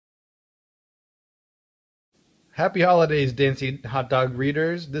Happy holidays, Dancy Hot Dog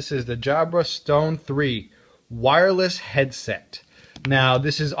readers. This is the Jabra Stone 3 wireless headset. Now,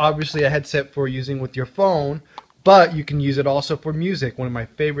 this is obviously a headset for using with your phone, but you can use it also for music. One of my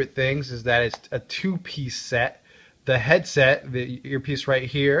favorite things is that it's a two-piece set. The headset, the earpiece right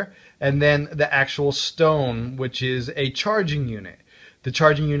here, and then the actual stone, which is a charging unit. The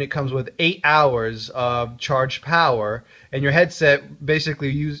charging unit comes with 8 hours of charged power, and your headset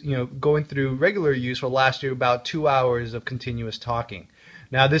basically going through regular use will last you about 2 hours of continuous talking.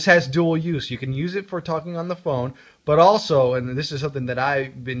 Now this has dual use. You can use it for talking on the phone, but also, and this is something that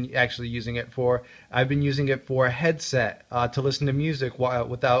I've been actually using it for, I've been using it for a headset to listen to music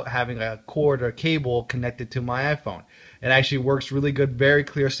without having a cord or cable connected to my iPhone. It actually works really good, very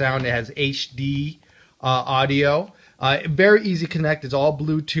clear sound. It has HD audio. Very easy connect. It's all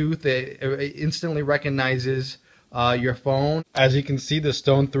Bluetooth. It instantly recognizes your phone. As you can see, the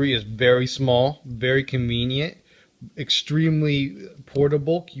Stone 3 is very small, very convenient, extremely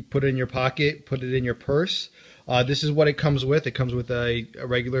portable. You put it in your pocket, put it in your purse. This is what it comes with. It comes with a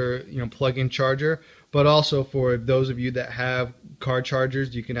regular, plug-in charger, but also for those of you that have car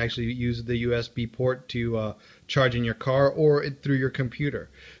chargers, you can actually use the USB port to charge in your car or through your computer.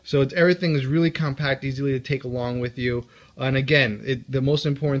 So everything is really compact, easily to take along with you. And again, the most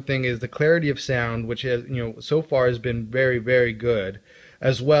important thing is the clarity of sound, which has, so far has been very, very good,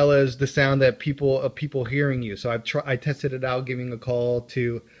 as well as the sound that people hearing you. So I tested it out, giving a call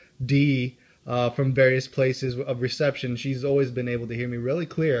to Dee from various places of reception. She's always been able to hear me really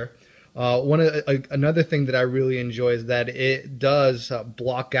clear. Another thing that I really enjoy is that it does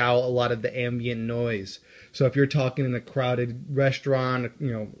block out a lot of the ambient noise. So if you're talking in a crowded restaurant,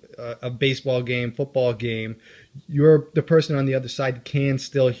 a baseball game, football game, the person on the other side can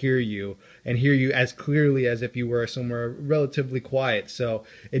still hear you and hear you as clearly as if you were somewhere relatively quiet. So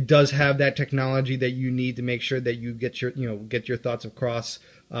it does have that technology that you need to make sure that you get your thoughts across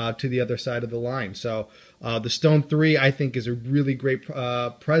to the other side of the line. So the Stone 3, I think, is a really great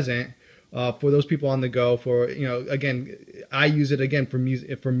present for those people on the go. Again, I use it again for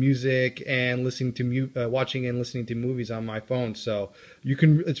music and listening to watching and listening to movies on my phone. So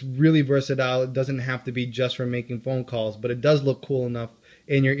it's really versatile. It doesn't have to be just for making phone calls, but it does look cool enough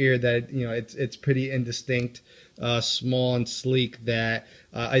in your ear that it's pretty indistinct, small and sleek, that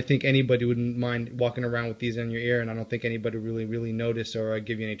I think anybody wouldn't mind walking around with these in your ear, and I don't think anybody really notice or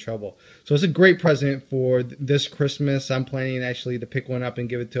give you any trouble. So it's a great present for this Christmas. I'm planning actually to pick one up and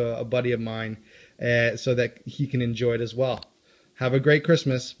give it to a buddy of mine so that he can enjoy it as well. Have a great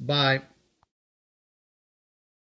Christmas. Bye.